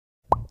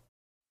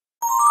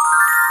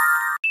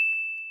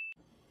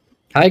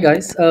Hi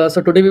guys,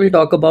 so today we will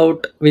talk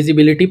about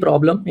visibility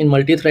problem in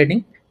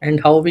multi-threading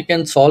and how we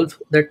can solve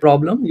that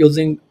problem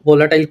using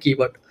volatile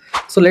keyword.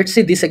 So let's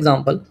see this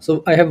example.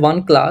 So I have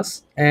one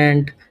class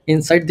and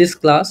inside this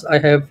class I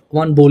have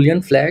one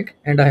boolean flag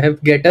and I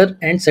have getter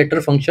and setter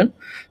function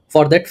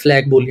for that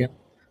flag boolean.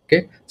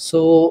 Okay,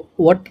 so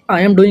what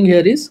I am doing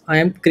here is I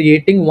am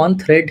creating one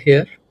thread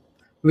here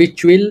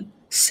which will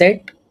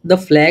set the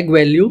flag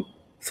value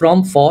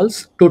from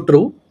false to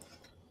true,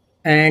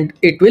 and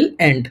it will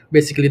end.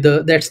 Basically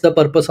that's the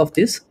purpose of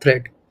this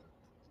thread.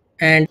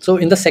 And so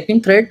in the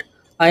second thread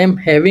I am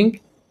having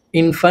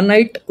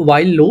infinite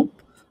while loop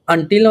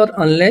until or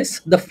unless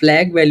the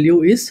flag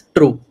value is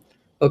true.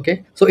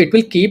 Okay, so it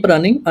will keep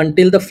running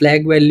until the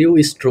flag value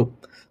is true.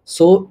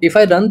 So if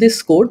I run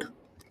this code,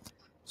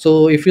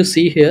 so if you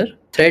see here,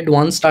 thread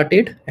 1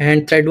 started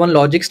and thread 1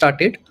 logic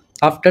started.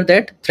 After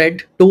that,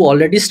 thread 2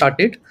 already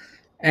started,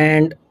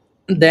 and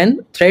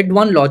then thread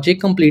 1 logic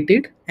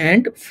completed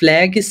and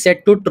flag is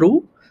set to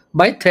true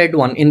by thread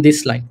 1 in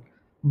this line.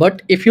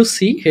 But if you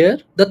see here,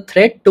 the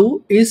thread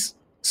 2 is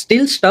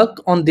still stuck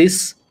on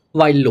this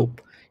while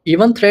loop.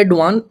 Even thread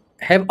 1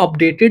 have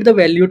updated the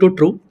value to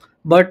true,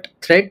 but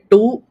thread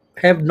 2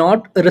 have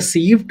not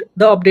received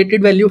the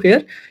updated value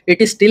here.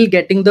 It is still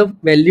getting the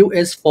value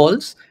as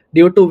false,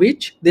 due to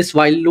which this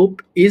while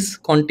loop is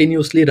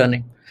continuously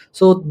running.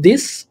 So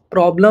this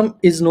problem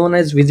is known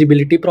as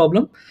visibility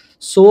problem.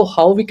 So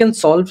how we can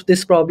solve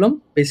this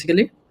problem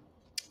basically?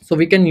 So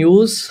we can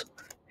use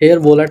here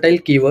volatile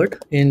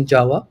keyword in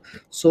Java.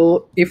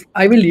 So if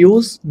I will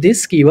use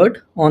this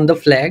keyword on the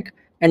flag,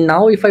 and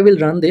now if I will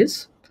run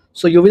this,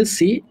 so you will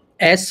see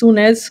as soon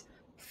as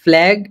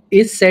flag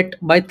is set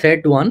by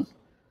thread 1,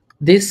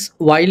 this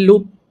while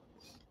loop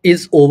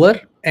is over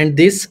and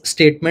this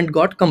statement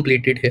got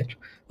completed here.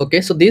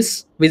 Okay, so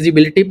this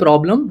visibility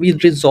problem we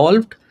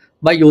resolved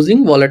by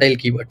using volatile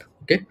keyword.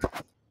 Okay,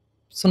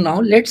 so now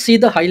let's see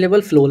the high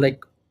level flow,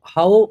 like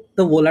how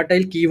the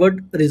volatile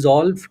keyword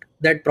resolved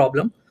that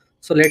problem.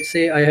 So let's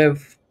say I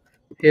have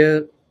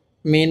here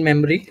main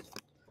memory.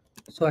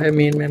 So I have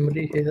main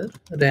memory here,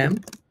 RAM.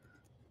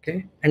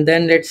 Okay, and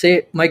then let's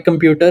say my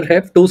computer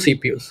have two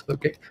CPUs.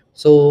 Okay,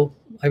 so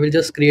I will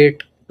just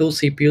create two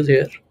CPUs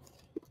here.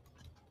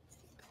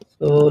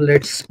 So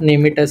let's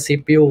name it as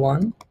CPU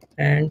 1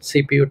 and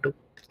CPU 2.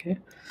 Okay,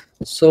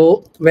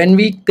 so when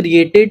we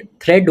created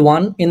thread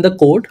 1 in the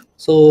code,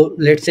 so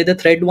let's say the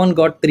thread 1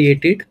 got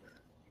created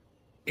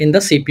in the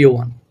CPU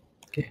 1.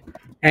 Okay,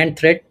 and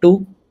thread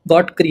 2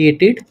 got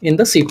created in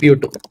the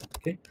CPU 2.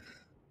 Okay,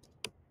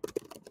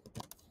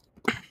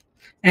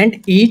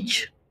 and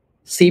each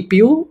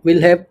CPU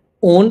will have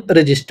own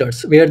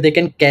registers where they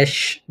can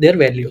cache their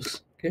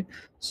values. Okay,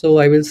 so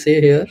I will say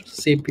here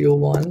CPU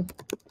 1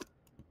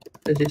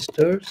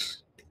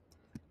 registers,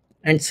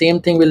 and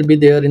same thing will be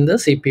there in the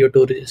CPU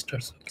 2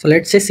 registers. So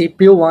let's say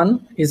CPU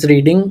 1 is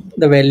reading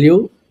the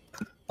value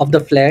of the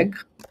flag,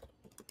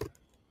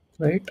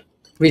 right,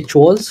 which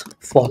was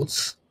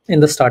false in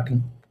the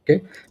starting.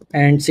 Okay,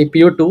 and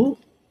CPU 2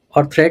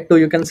 or thread 2,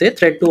 you can say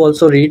thread 2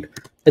 also read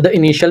the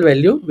initial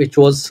value which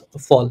was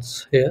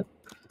false here.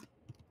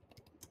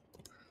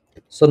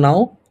 So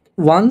now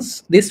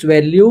once this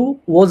value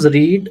was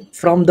read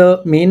from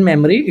the main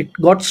memory, it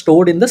got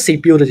stored in the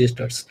CPU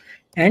registers,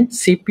 and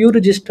CPU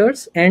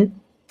registers and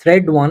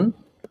thread 1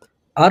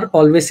 are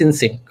always in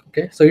sync.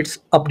 Okay, so it's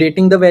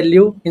updating the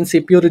value in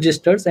CPU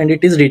registers and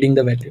it is reading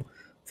the value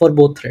for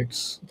both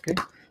threads. Okay,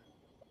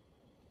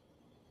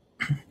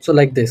 so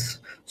like this.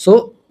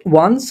 So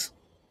once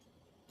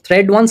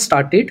thread 1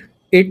 started,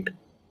 it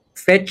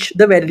fetched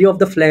the value of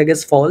the flag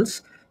as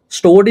false,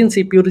 stored in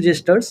CPU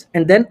registers,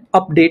 and then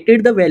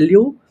updated the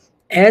value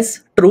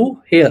as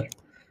true here.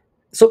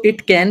 So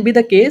it can be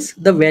the case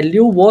the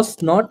value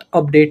was not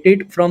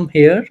updated from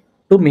here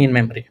to main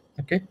memory.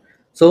 Okay,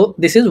 so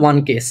this is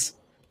one case.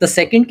 The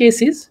second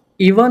case is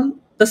even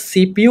the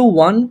CPU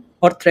 1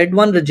 or thread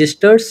 1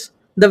 registers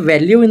the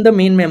value in the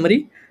main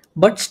memory,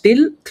 but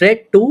still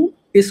thread 2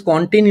 is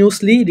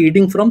continuously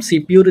reading from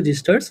CPU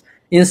registers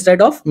instead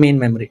of main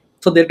memory.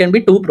 So there can be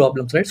two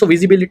problems, right? So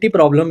visibility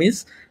problem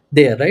is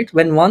there, right?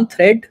 When one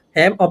thread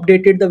have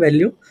updated the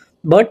value,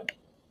 but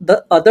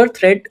the other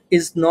thread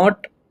is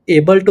not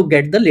able to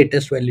get the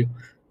latest value.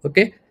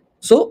 Okay,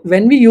 so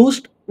when we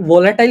used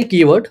volatile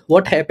keyword,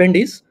 what happened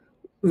is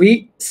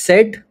we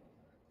said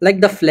like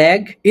the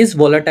flag is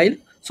volatile.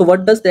 So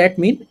what does that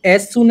mean?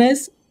 As soon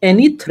as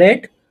any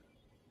thread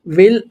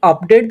will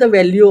update the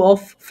value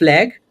of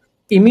flag,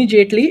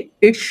 immediately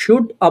it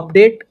should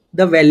update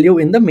the value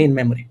in the main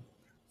memory.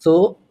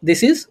 So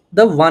this is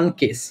the one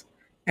case.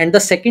 And the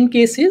second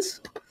case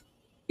is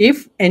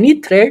if any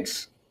thread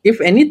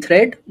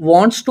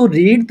wants to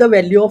read the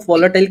value of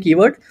volatile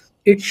keyword,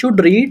 it should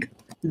read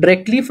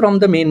directly from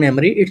the main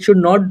memory. It should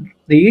not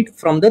read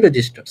from the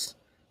registers.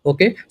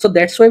 Okay, so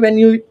that's why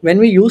when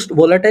we used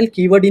volatile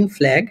keyword in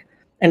flag,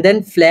 and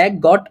then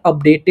flag got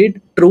updated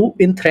true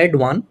in thread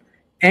 1,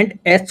 and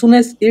as soon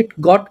as it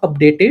got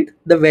updated,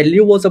 the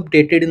value was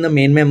updated in the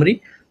main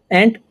memory,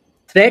 and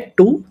thread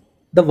 2,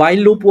 the while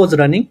loop was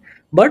running,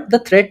 but the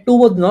thread 2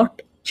 was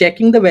not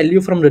checking the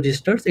value from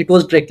registers. It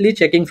was directly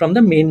checking from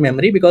the main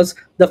memory because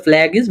the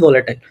flag is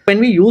volatile. When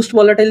we used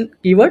volatile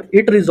keyword,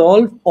 it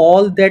resolved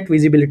all that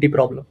visibility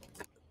problem.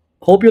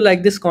 Hope you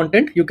like this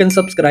content. You can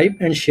subscribe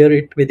and share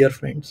it with your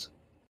friends.